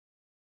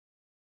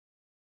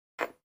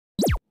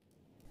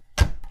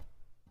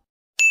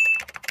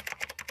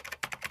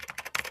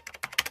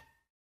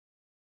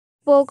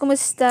po,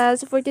 kumusta?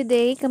 So for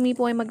today, kami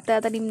po ay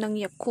magtatanim ng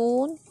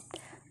yakun.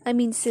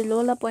 Si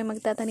Lola po ay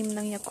magtatanim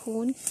ng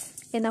yakun.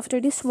 And after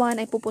this one,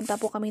 ay pupunta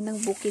po kami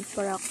ng bukid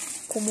para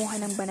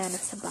kumuha ng banana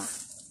sa ba.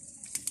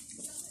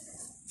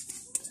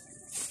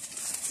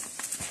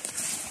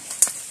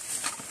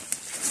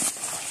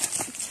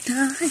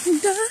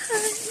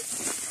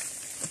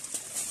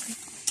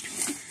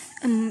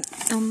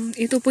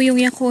 Ito po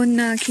yung yakun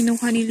na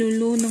kinuha ni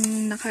Lulu nung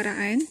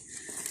nakaraan.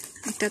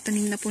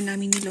 Magtatanim na po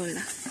namin ni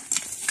Lola.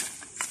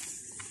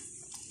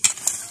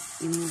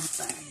 Yung mga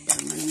paada,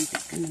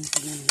 manintak ka ng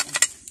pangalan.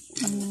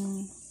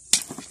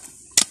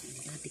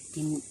 Dati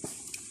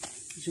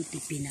suti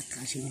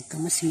pinakasing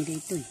kamas nila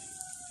ito eh.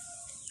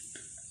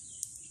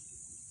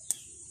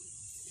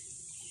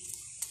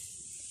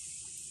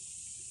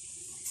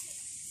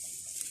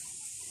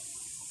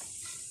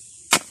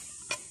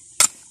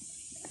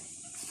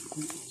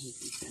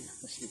 Kita na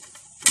kasi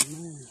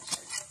kamas.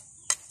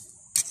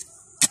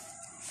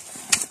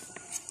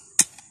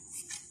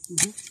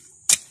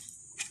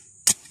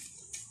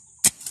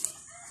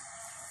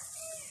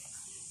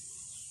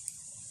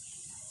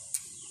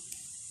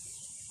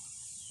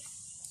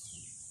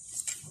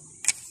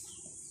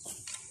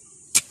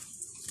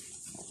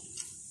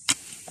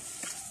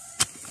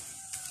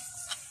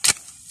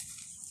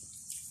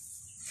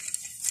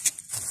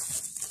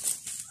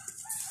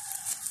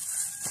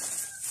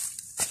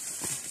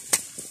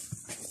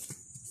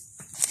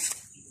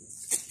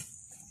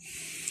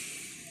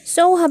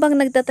 So, habang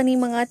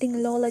nagtatanim ang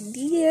ating Lola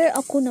dear,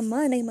 ako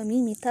naman ay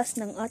mamimitas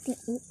ng ating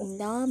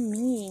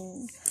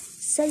uulaming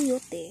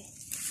sayote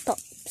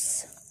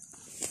tops.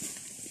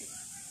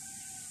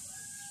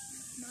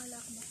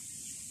 Malak ba?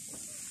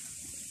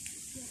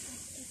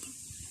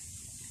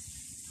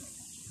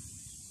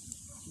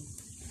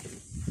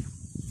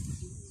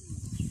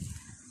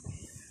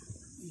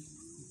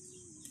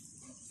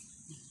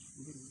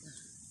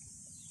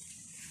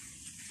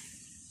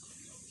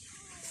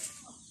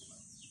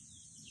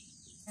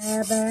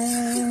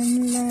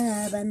 Labanda,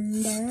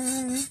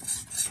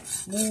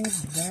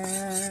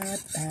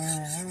 nagbatayan.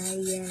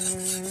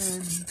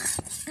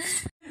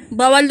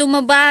 Bawal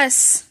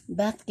lumabas.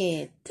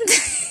 Bakit?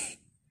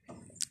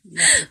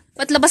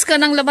 Ba't labas ka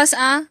ng labas,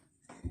 ah?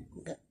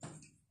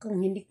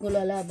 Kung hindi ko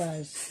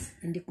lalabas,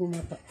 hindi ko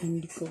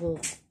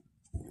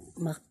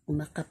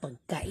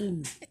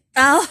makapagkain.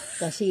 Oh.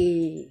 Kasi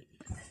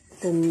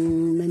kung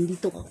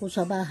nandito ako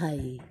sa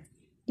bahay,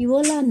 di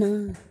wala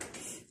na.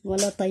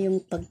 Wala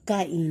tayong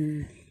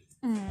pagkain.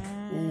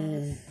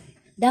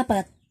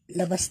 Dapat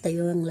labas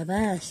tayo ang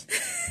labas.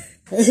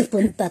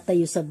 Punta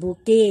tayo sa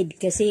bukid.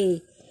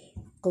 Kasi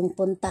kung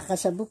punta ka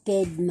sa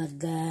bukid,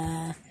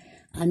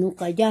 ano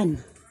ka dyan?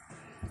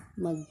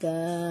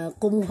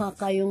 Kumuha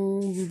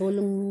kayong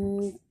bulong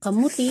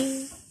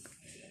kamuti.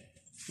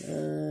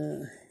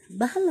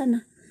 Bahala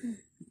na.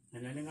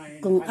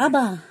 Kung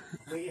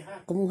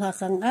kumuha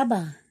kang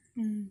aba.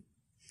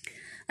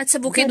 At sa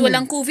bukid,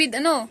 walang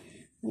COVID, ano?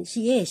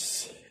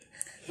 Yes.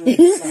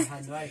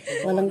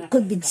 Walang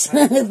COVID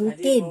sa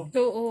bukid.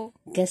 Oo.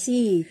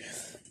 Kasi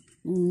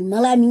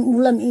maraming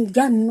ulam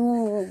dyan,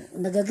 no?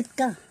 Nagagat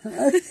ka.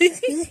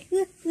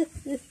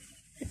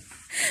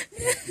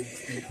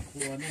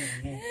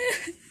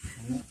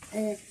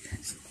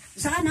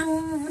 Saan ang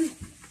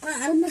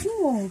almas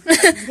mo?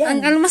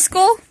 Ang almas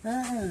ko?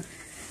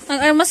 Ang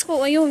almas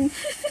ko, ayun.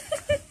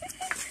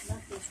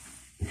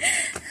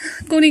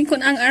 Kunin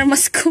ko na ang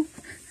almas ko.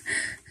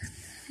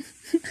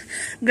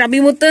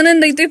 Grabe mo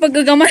tanan, dito yung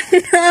paggagaman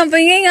na.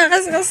 Pangay nga,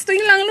 kastoy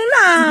lang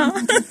Lula.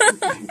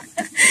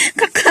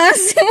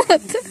 Kakasi mo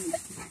ito.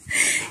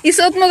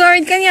 Isuot mo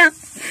gawin kanya.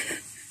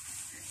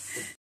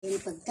 Yung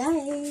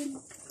pagkain.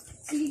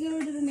 Sige,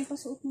 gawin doon, may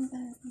pasuot mo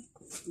tayo.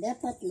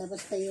 Dapat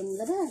labas tayong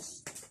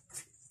labas.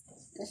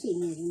 Kasi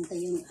meron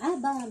tayong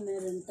aba,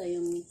 meron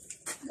tayong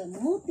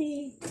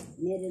kamuti,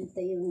 meron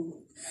tayong...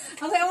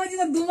 Okay, ako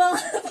dito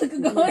gumawa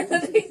pagkagawa na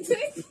dito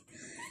eh.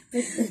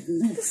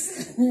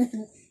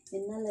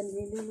 Inalan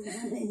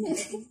niluluhan.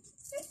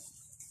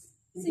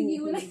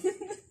 Sige, wala.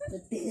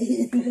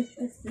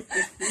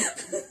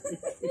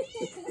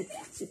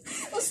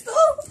 Gusto!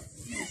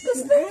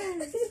 Gusto!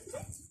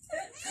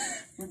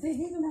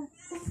 Pwede na.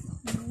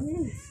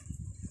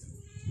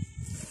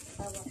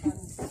 Tawa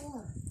kang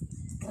tawa.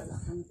 Wala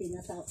kang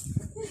tinatawa.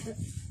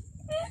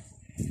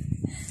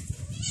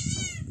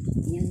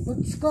 Yung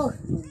boots ko.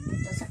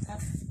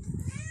 Magbutasakap.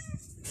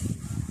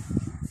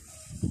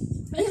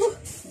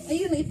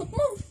 Ayun, naipot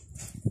mo.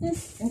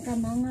 Ang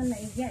kamanga na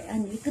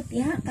ang ikot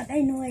iha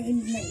katay no ay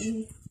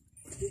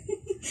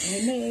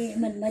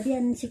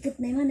madmadian sikot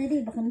na man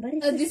edi bakan baris.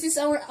 This is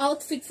our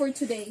outfit for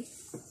today.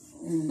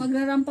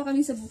 Magrarampa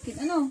kami sa bukid.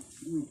 Ano?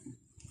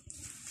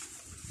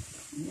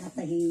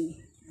 Natahi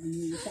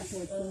sa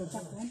photo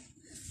sa kan.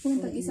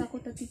 Punta isa ko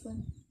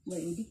tatikon. Wa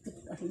edi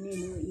kat ahini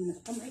no ina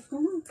kamay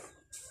ko mo.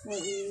 Wa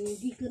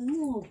edi kan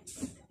mo.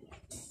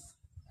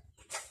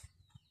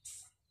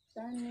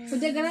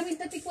 Pwede garamit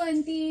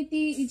tatikon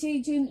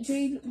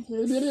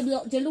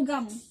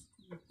jelugam.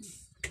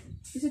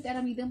 Isut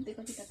aramidam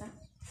tiko kita ta.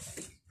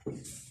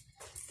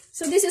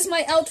 So this is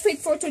my outfit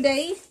for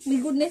today.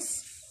 My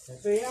goodness.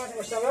 Ito yan,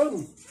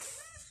 masalong.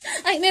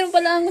 Ay, meron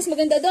pala mas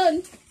maganda doon.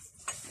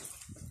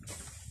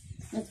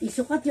 At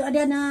isukat yung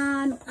ada na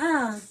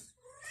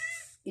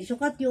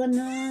isukat yung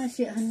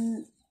si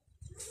an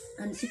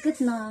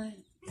sikat na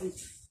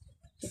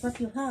isukat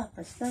yung ha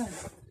kasta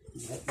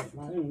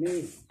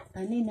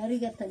ani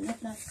narigat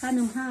na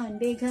kanam ha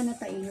bega na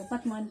tayo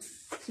pat man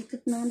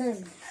sikat na dal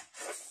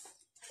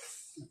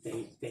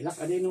Tilak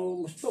adi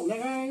no gusto na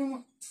nga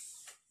yung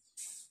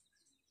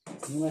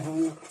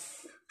hanga.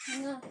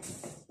 Hanga.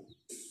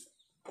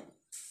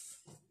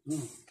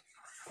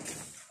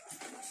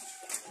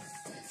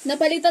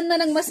 Napalitan na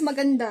ng mas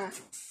maganda.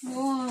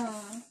 Wow.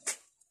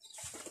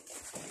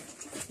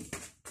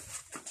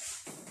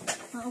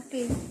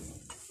 Okay.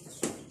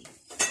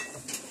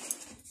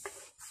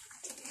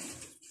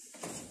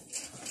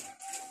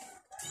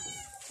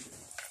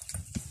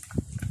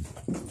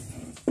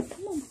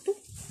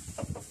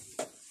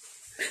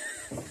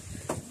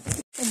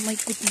 Oh my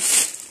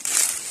goodness.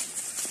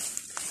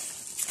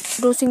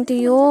 Browsing to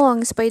you,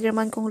 ang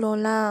Spider-Man kong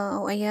lola.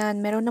 O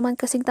ayan, meron naman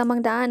kasing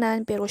tamang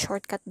daanan pero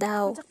shortcut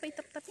daw.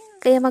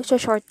 Kaya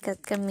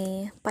magsho-shortcut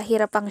kami.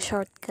 Pahirap ang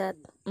shortcut.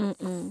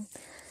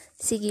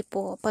 Sige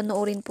po,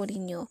 panoorin po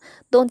ninyo.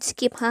 Don't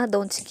skip ha,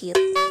 don't skip.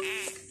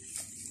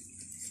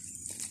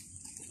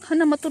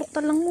 Hana, maturok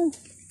ta lang mo.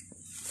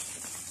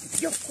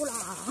 joke ko lang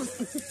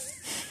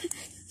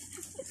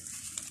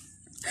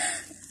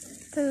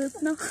Tarot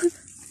na.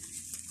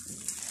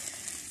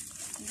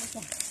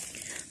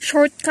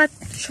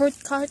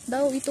 Shortcut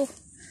daw ito.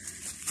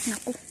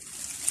 Naku.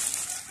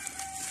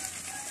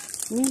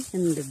 ni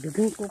ang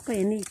dagdagan ko pa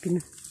yan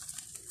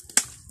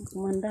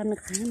kumanda na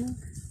kanan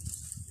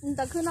Ang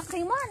daghan na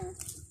kay man.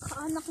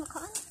 Kaanak na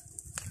kaan.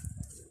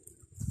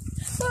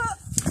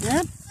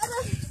 yep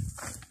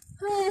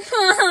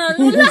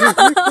Lula!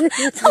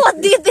 Tawad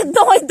ditid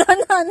daw ay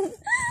danan.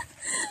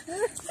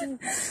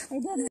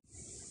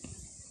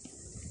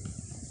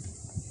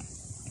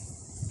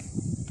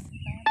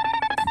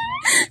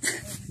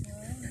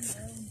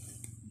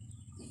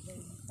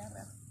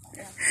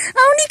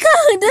 Ni ka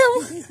daw.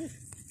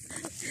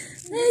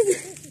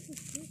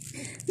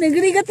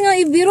 Nagrigat nga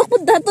ibiro ko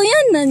dato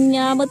yan.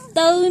 Nanyamat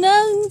tao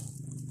nang.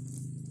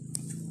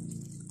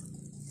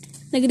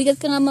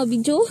 Nagrigat ka nga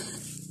mabidyo.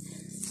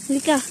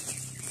 Halika.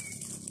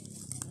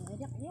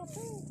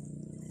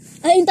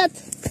 Ay, intat.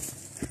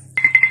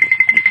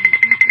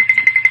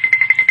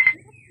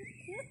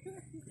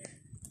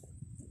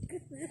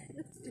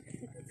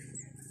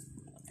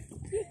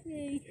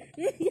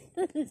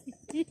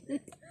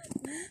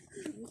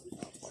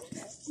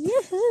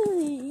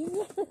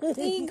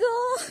 Igo.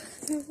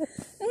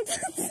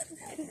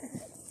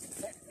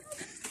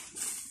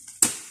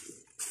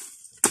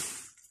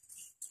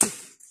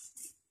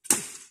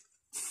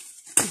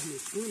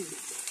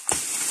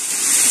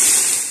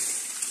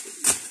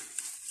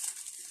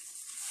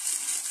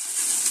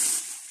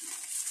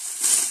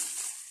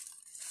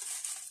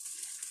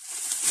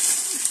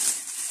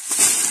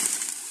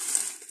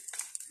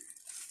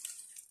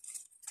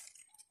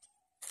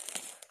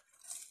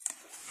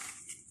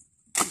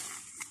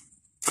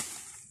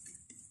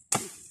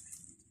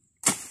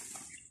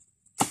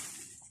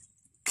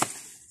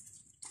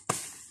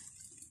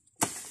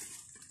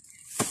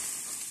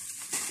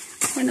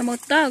 Ano mo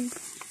tag?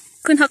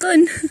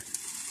 Kunhakun.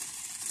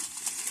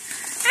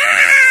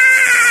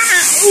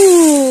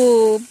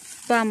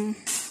 Bam.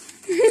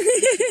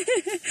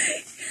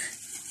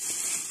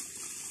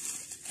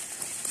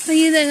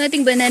 Ayun ang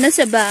ating banana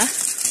sa ba?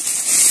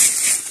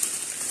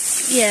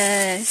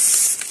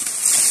 Yes.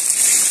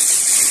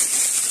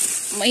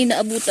 May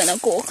naabutan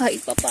ako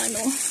kahit papano.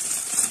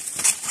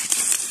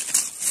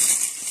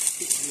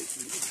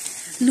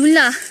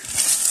 Lula.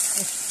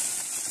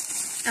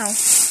 Ow.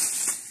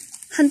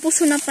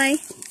 Hanpuso na pa'y.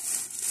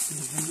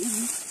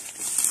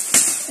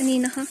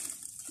 Anina ha?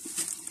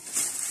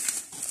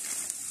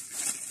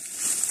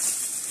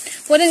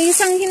 Walang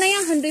isang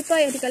hinayang. Handoy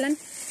pa'y. Adikalan.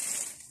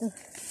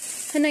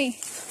 Hanay.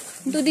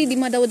 Handoy di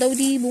madaw-daw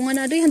di. Bunga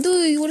na.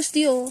 Handoy. Waras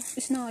di oh.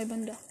 Is na ay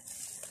banda.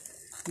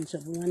 ang sa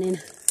bunga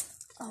nina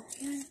Oh,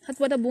 yan. Hat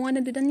wada bunga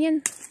na didan yan.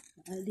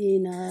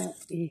 adi na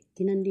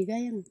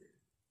kinandigayang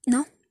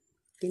No?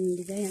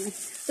 kinandigayang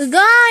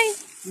Agay!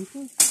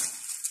 okay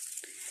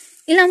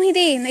Ilang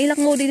hindi. Nailak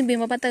mo din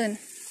bimapatan.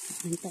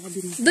 anta ka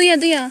din Duya.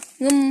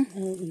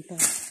 anta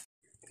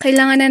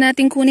Kailangan na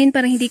natin kunin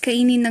para hindi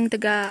kainin ng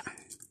daga.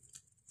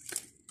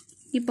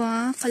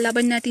 Diba?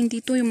 Kalaban natin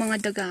dito yung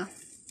mga daga.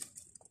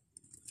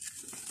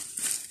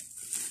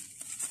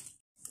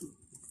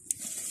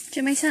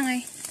 Diyan may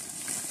sangay.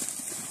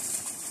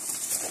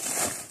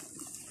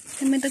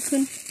 Diyan may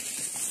dagkun.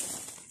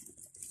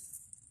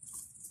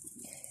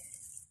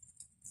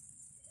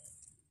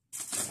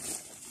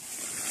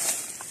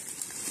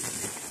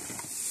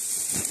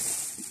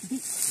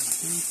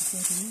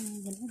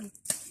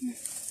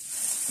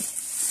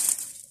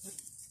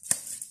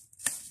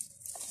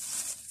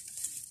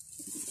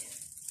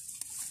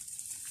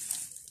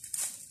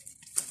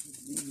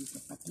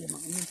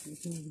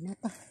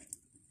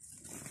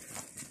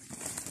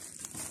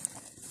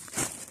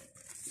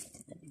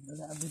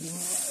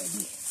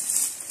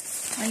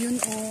 Ayun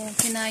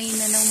kinain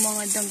na ng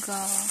mga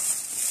daga.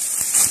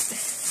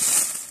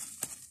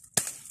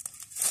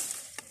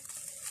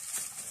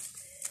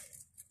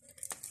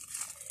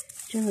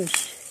 Diyos.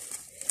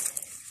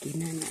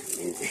 Namin.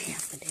 Ay,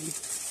 ako din.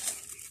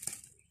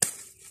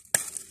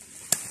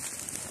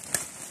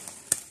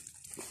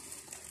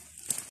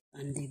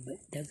 Andi ba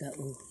daga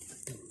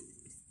ito.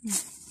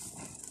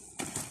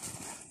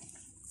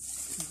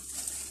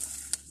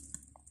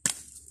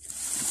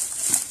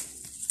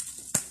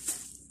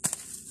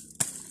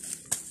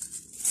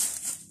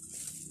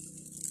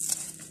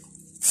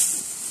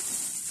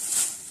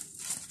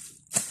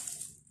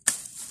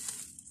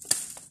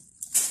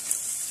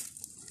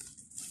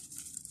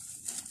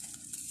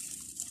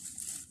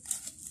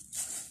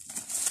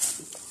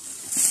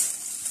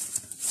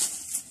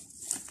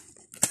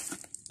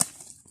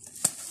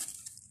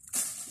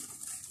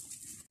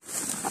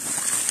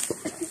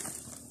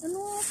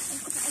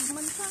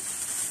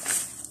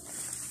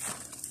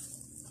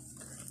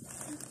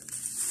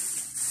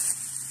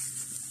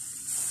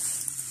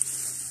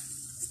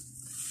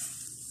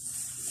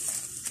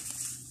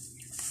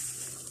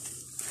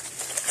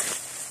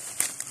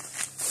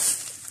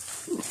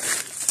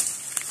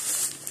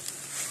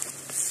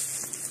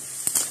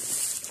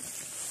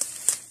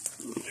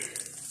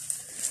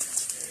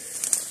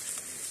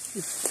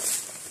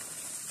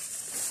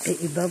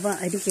 Ibaba,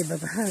 ay di kay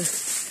babahal.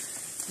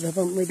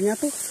 Ibaba mo nga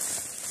to.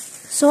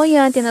 So,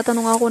 ayan,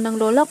 tinatanong ako ng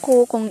lola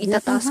ko kung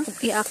itataas, kung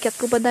iakyat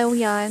ko ba daw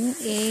yan.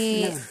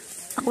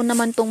 Ako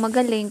naman tong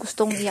magaling,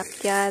 gustong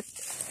iakyat.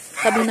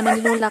 Sabi naman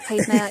ni lola,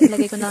 kahit na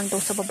ilagay ko na lang daw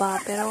sa baba.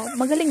 Pero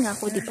magaling nga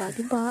ako, diba?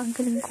 Diba? Ang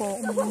galing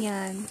ko.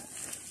 Yan.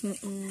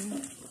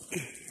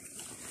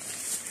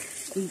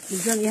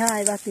 Isang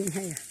ihay, batin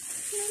ihay.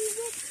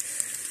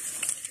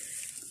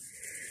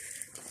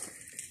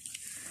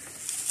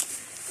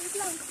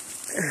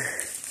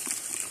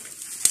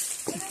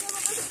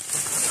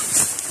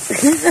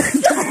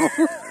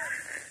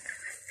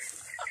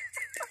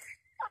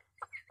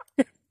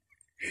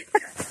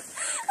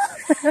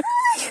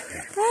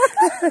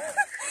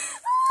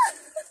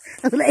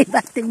 Wala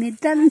ibating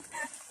nitan.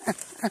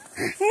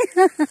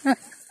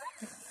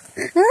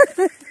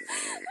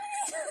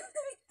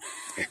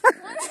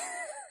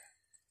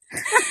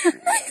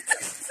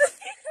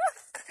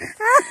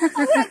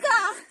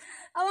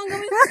 Awang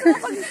gawin ko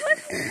pag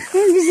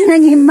Hindi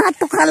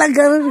sinangimato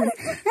kalaga.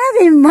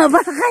 Sabi,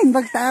 mabakain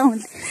bagtaon.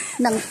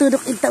 Nang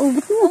tudok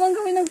itaubot mo. awang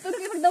gawin ng turok,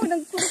 ipag daw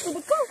ng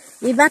turok ko.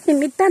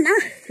 Ibatim itan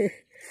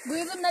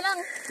Guyod na lang.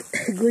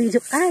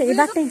 Guyok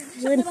ibatim.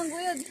 Siya ko bang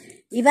guyod.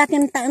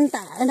 Ibatim ta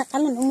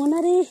nakalan umuna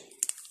rin.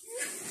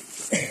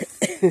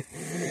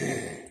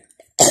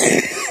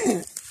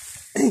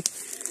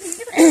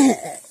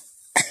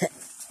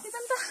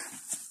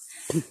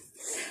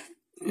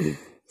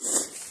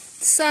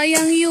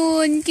 Sayang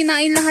yun.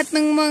 Kinain lahat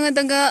ng mga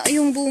daga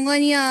yung bunga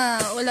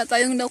niya. Wala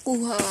tayong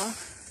nakuha.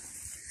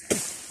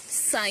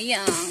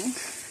 Sayang.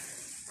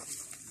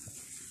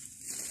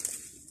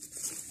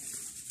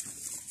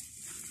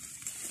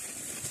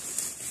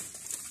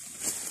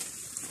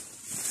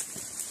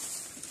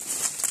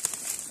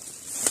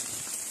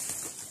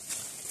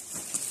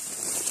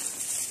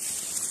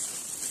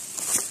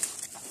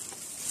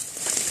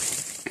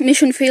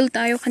 Mission fail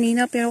tayo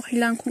kanina pero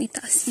kailangan kong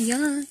itaas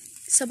yan.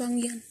 Sabang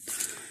yan.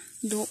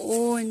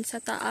 Doon, sa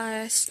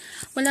taas.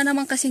 Wala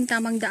namang kasing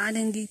tamang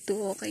daanan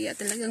dito. Kaya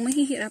talagang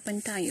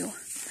mahihirapan tayo.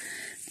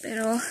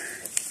 Pero,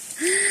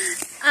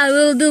 I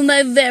will do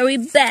my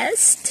very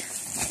best.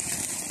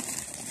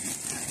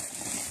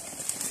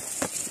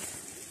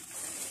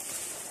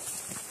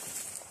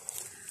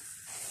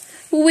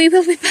 We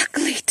will be back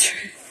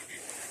later.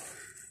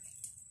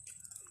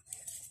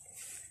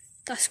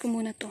 Taas ko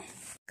muna to.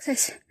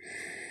 Success.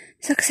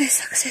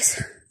 Success, success.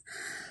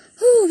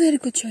 Oh,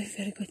 very good, Joy.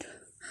 Very good.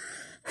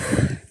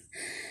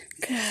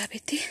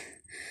 Grabe,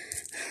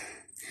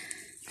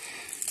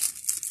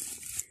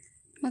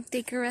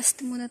 mag-take a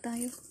rest muna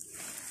tayo.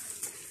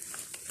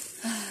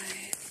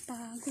 Ay,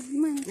 pagod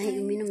man.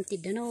 Ay, uminom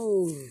ti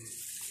Danong.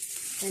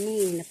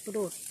 Kani,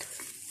 napurot.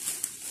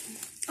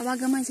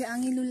 Awaga man si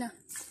Angin Lula.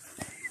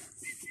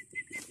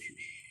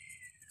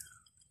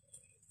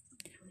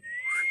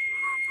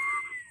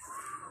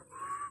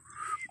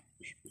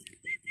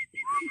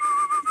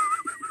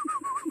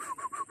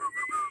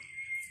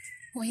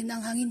 Oh, yun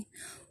na ang hangin.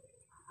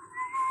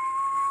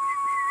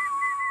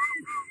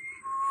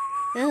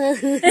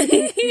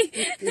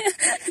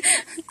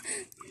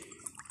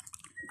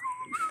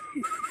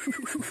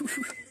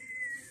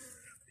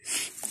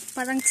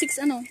 Parang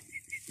 6 ano.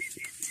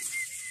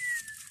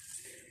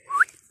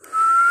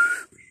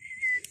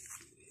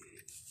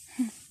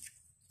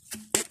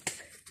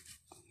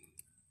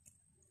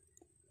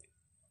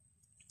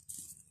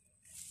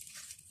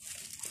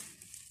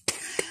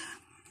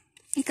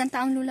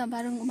 Ikanta ang lula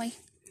barang umay.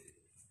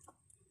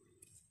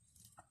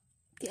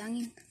 Di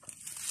angin.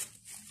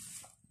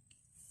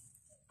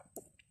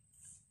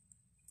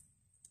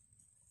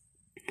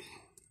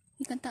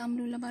 Ikanta ang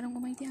lula barang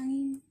umay di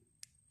angin.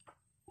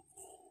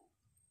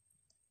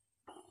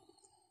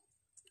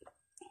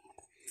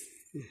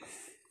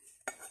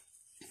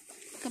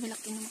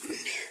 Kabilak naman.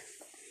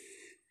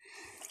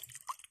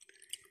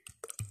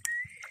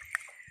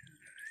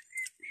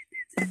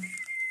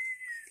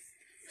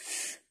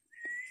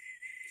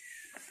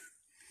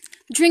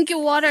 Drink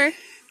your water.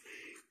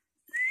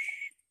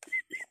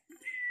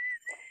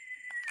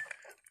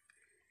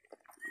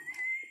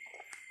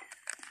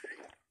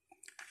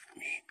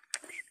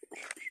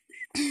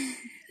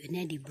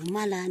 Ini di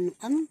bumalan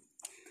am.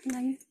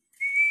 Nang.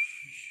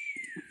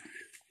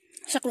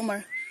 Siya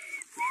kumar.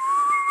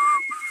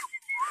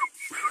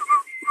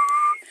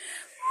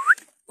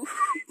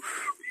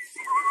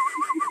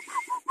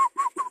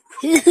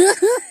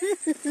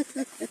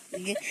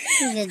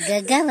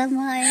 Gagala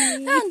mo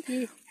ay.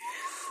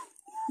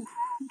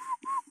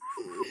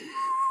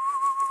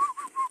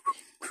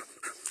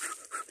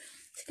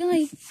 Sige nga.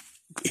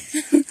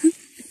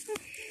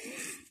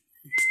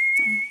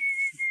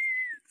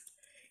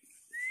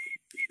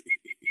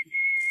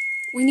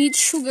 We need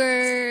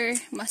sugar.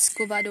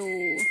 Mascovado.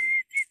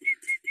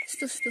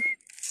 Gusto.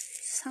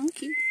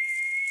 Thank you.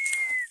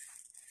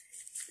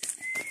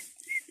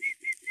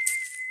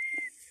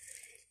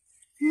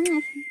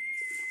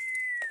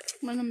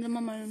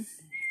 Malam.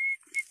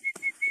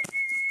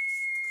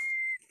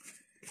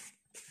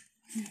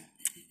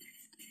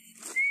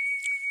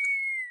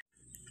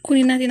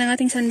 Kunin natin ang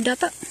ating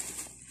sandata.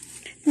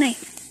 Nay.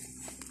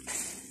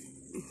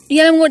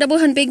 Iyalang mo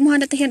dabuhan, bake mo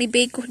natin yan,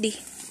 i-bake ko di.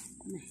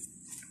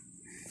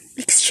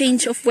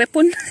 Exchange of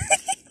weapon.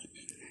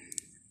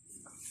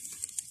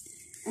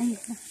 Ay.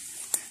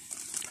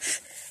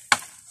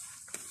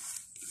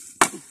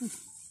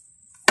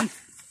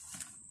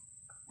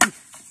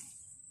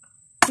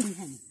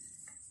 Tingnan.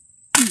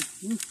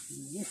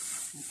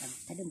 Yes,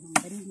 matagtadam ang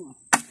bari mo.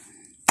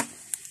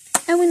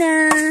 Awi na.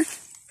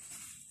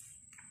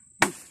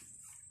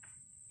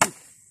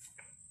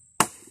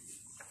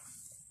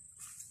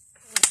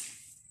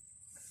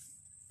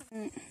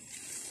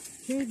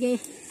 Sige,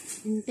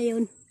 hintay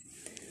yun.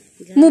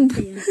 Move.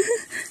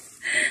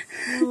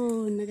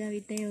 Oh,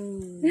 nagawid tayo.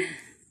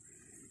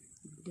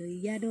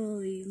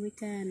 Doy, may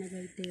ka,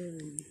 nagawid tayo.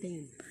 Hintay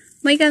yun.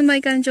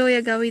 Maikan, Joy,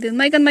 agawi dun.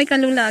 Maikan,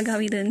 Lula,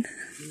 agawi dun.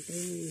 Hintay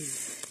yun.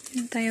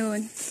 Yun tayo.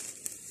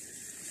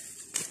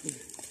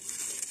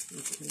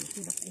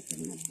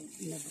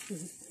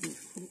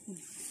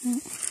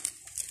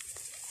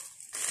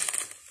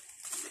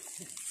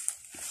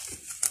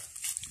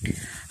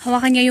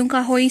 Hawakan niya yung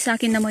kahoy, sa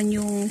akin naman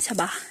yung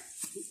saba.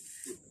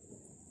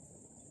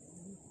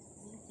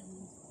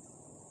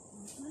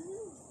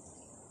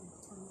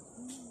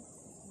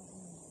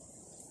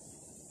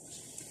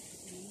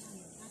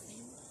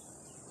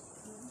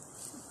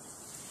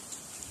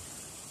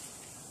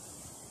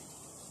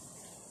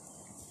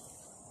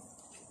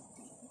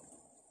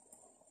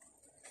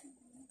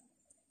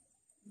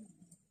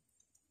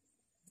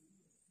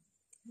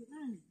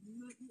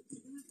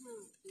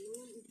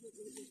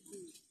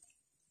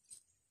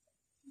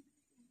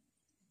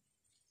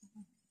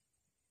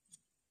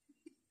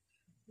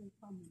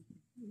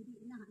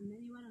 Hindi na,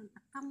 naniwalang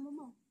takang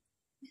mo.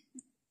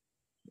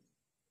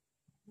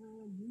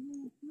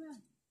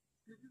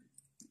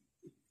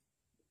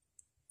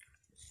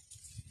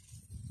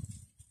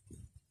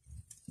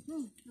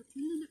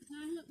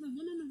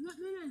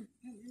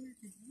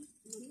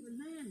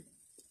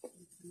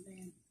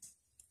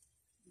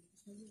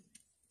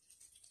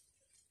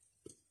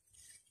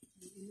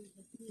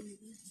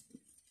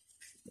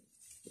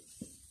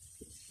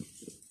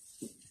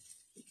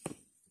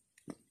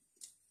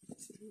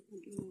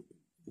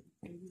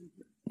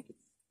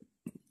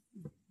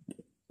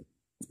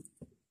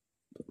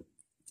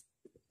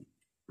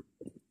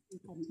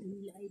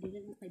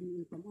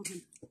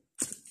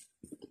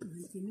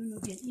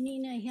 Ini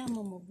na hiya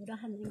mo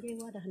maburahan hindi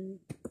wadahan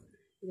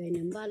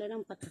ganyan bala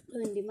ng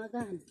patakon di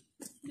magan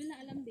Bila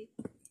alam di.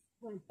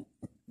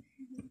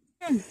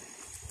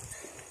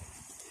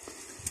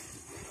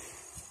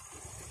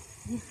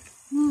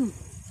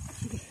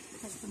 Sige,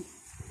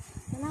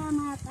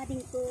 salamat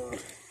ading ko.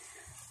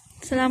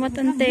 Salamat,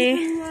 ante.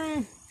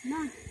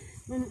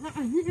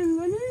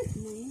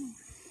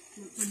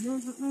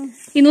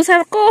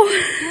 Inusar ko.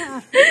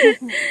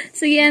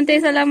 Sige, ante,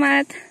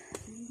 salamat.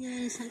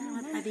 Sige,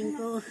 salamat ading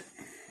ko.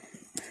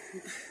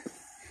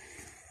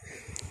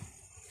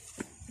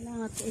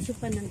 Salamat sa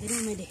isupan ng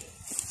dinamay di.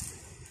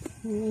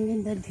 Ang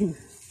ganda din.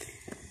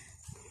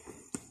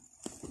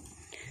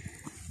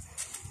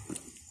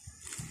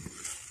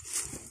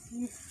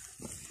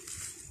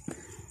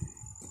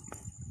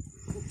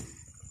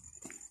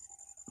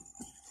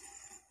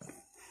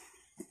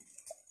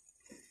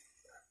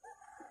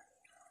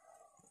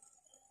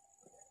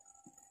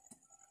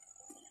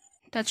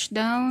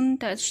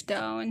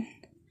 Touchdown.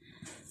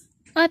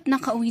 At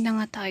nakauwi na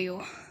nga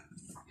tayo.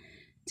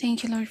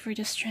 Thank you, Lord, for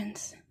the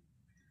strength.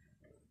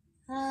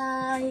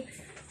 Hi.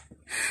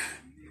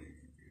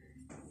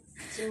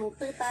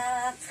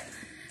 Sumututak.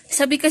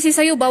 Sabi kasi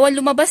sa'yo, bawal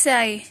lumabas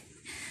ay.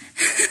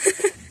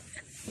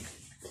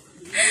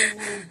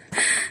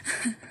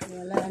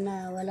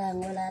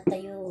 Wala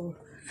tayo.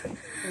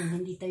 Kung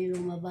hindi tayo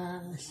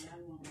lumabas.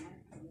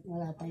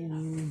 Wala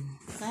tayong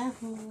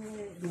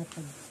kahoy na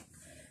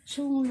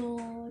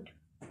pagsunglod.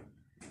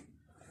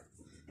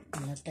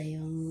 Wala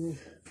tayong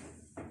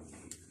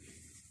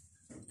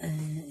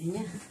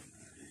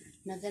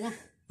nagana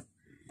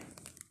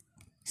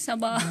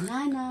Saba.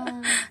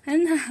 banana.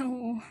 Ano?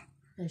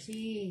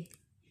 Kasi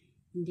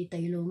hindi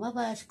tayo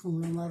lumabas.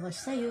 Kung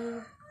lumabas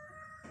tayo,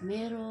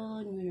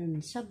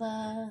 meron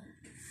saba,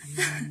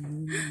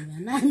 meron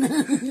banana,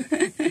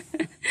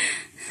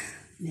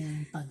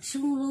 meron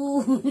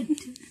pagsulod.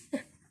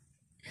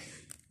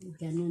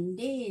 Ganun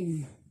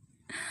din.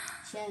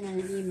 Siya nang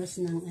imas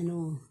ng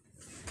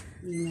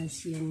imas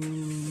yung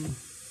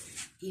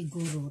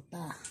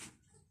igorota.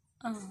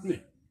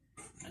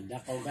 Anda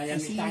ko gaya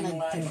Kasi ni tayo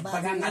magtrabaho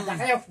pagangada na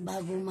kayo.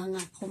 bago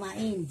mga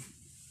kumain.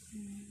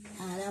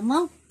 Alam mo?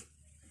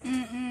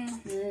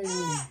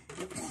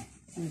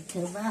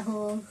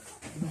 Magtrabaho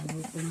bago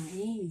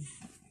kumain.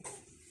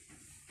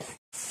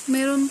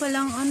 Meron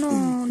palang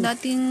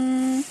dating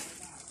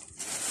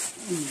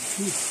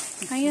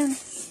ayan.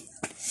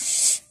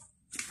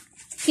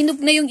 Hinog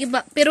na yung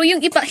iba. Pero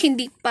yung iba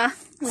hindi pa.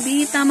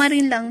 Hindi tama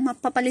rin lang.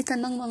 Mapapalitan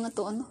ng mga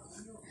to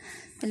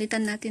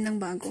Palitan natin ng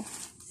bago.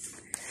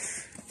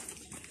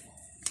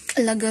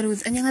 Alagarud.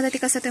 Anya nga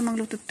dati ka sa tayo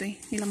magluto to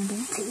Nilambong.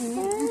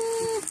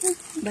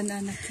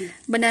 Banana cue.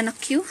 Banana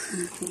Q?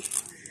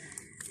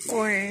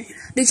 Or,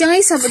 di siya nga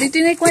isa ba?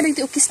 Dito yung kwa,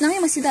 dito ukis lang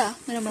yung masida.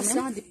 Ano ba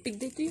Sa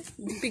dipig dito yun.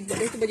 Dipig ba?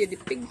 Dito ba yung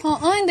dipig?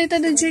 Oo, hindi ito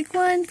na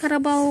J1.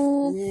 Karabaw.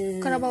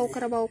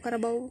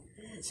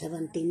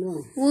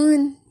 71.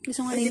 Wun.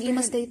 Gusto nga rin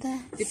imas data.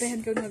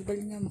 Dipehan ka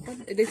nagbalik nga makad.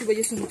 Dito ba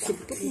yung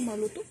sumugsumpot ng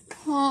maluto?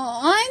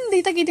 Oo,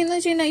 hindi tagitin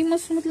na siya na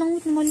imas sumot lang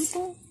na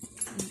maluto.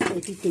 Ito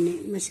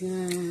mas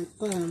nga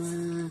ko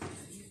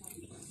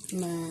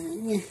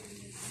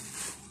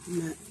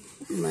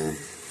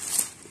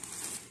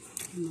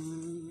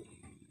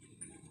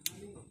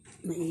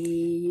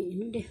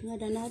nga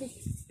danari.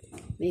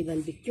 May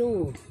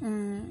barbecue.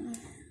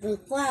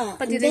 Kwa,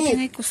 Pati dito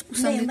nga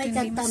kuskusang dito may yung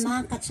imas.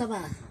 kantamakat sa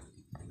ba?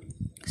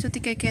 So,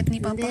 tikay-kayat ni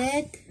Papa.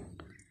 Hindi.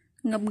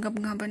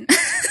 Ngab-ngab-ngaban.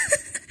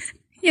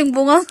 Yung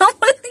bunga nga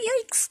pala.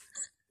 Yikes.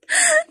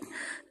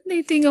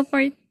 Dito nga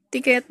part.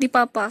 Tikayat ni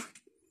Papa.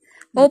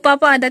 Oh,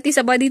 Papa, dati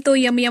sa ba dito,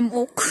 yam-yam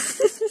oak.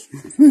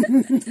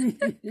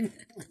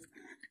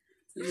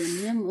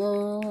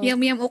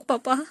 Yam-yam oak,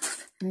 Papa.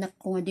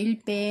 Naku nga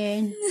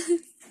dilpen.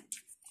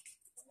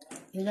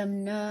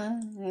 Ilam na.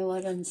 May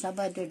walang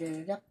sabado.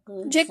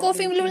 Jay,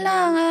 coffee mo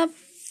lang.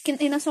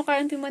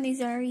 Inasukaran pa man ni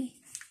Zari.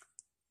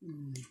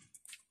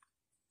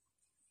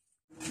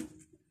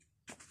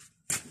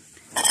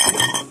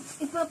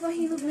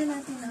 Ipapahinog na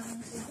natin ang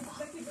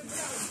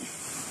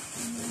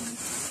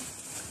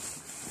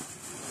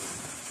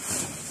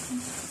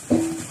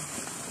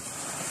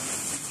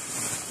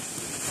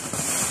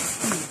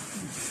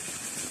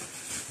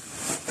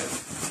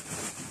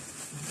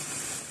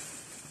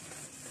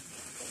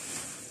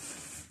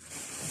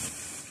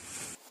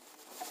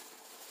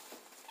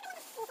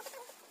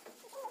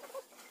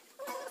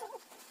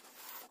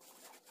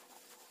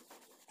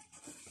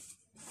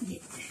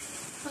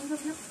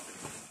panggap na.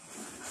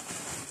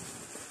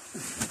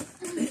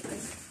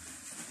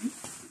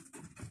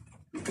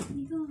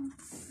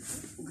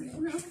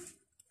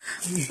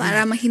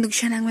 Para mahinog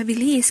siya ng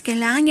mabilis,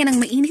 kailangan niya ng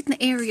mainit na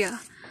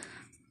area.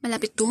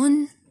 Malapit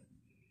doon.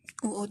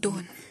 Oo,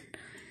 doon.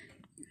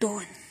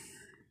 Doon.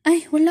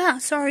 Ay,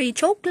 wala. Sorry.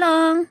 Joke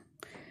lang.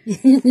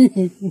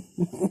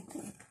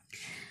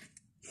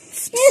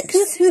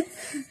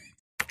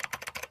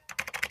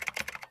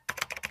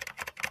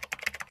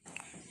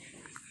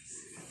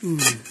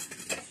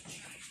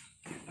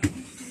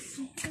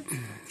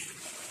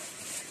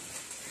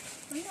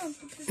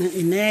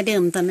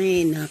 Inedem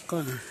tanay na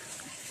ako.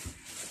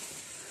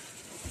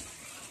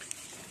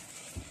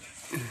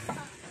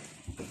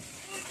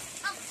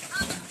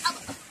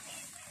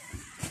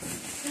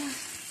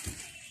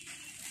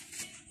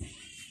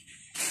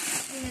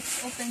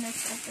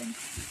 Let's open.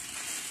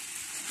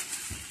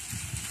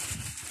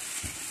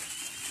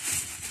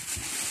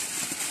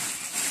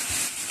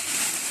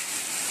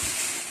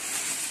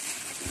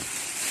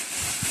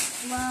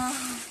 Wow.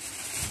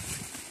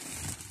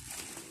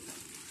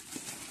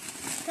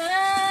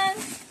 Taran!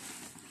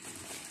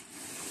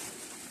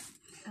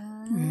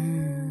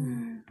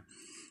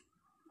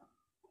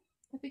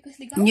 Tapos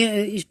ligaw?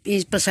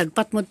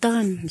 Pasagpat mo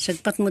tan.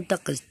 Sagpat mo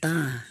ta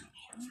kasta.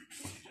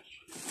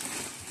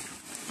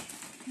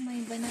 May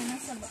banana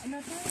sa na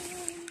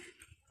tayo.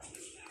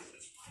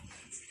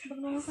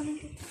 Bagnawa ka ng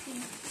titi.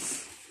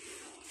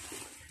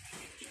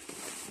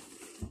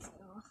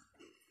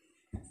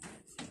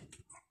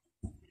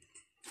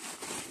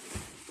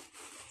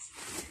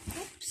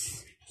 Oops.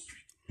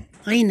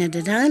 Ay,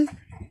 nadadal.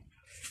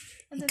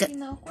 Ano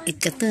tinakwan?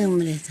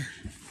 Ikatam rita.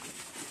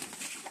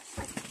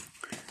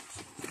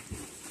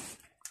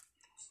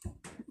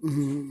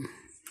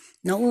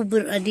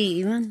 Na-uber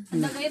adi iman.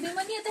 Ang tagay di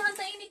man niya tahan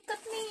ta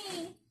inikat ni.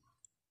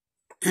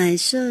 Ay,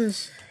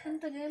 sus.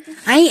 Ang tagay di.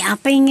 Ay,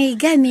 apay ngay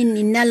gamin.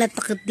 Inala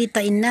takot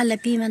dita, inala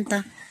piman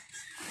ta.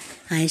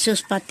 Ay,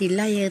 sus, pati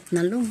layat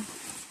na lung.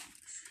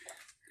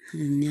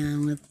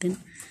 Nyamatin.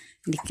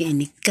 Hindi ka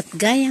inikat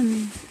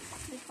gayam.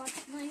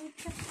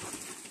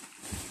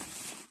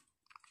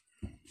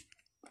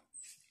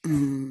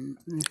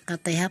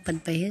 Katay hapad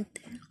pa yun.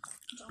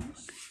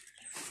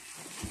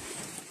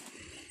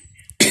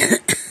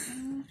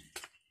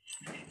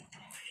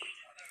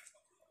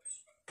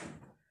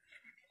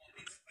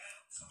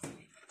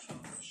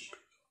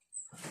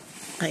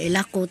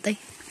 Kailako tay.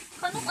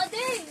 Kanong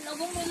ading,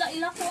 nagong nila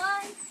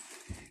ilakuan.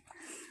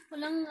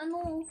 Walang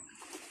ano.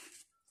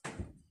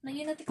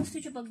 Nagyan natin ko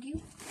studio bagyo.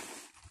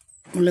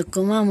 Mula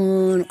ko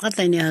mamo,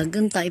 katay ni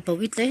hagan ta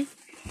ipawit eh.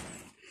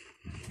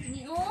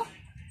 Ni o.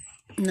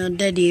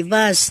 Nada di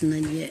bas,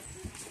 nadya.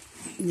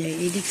 Ya,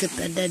 idikot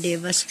ada di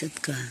bas kat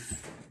ka.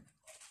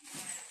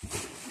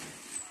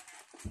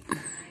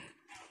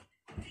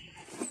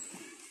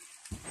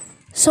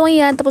 So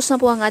ayan, tapos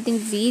na po ang ating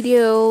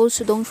video.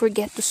 So don't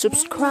forget to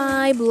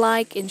subscribe,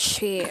 like, and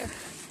share.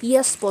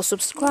 Yes po,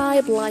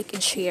 subscribe, like, and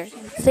share.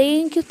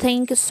 Thank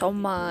you so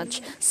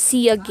much.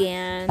 See you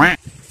again.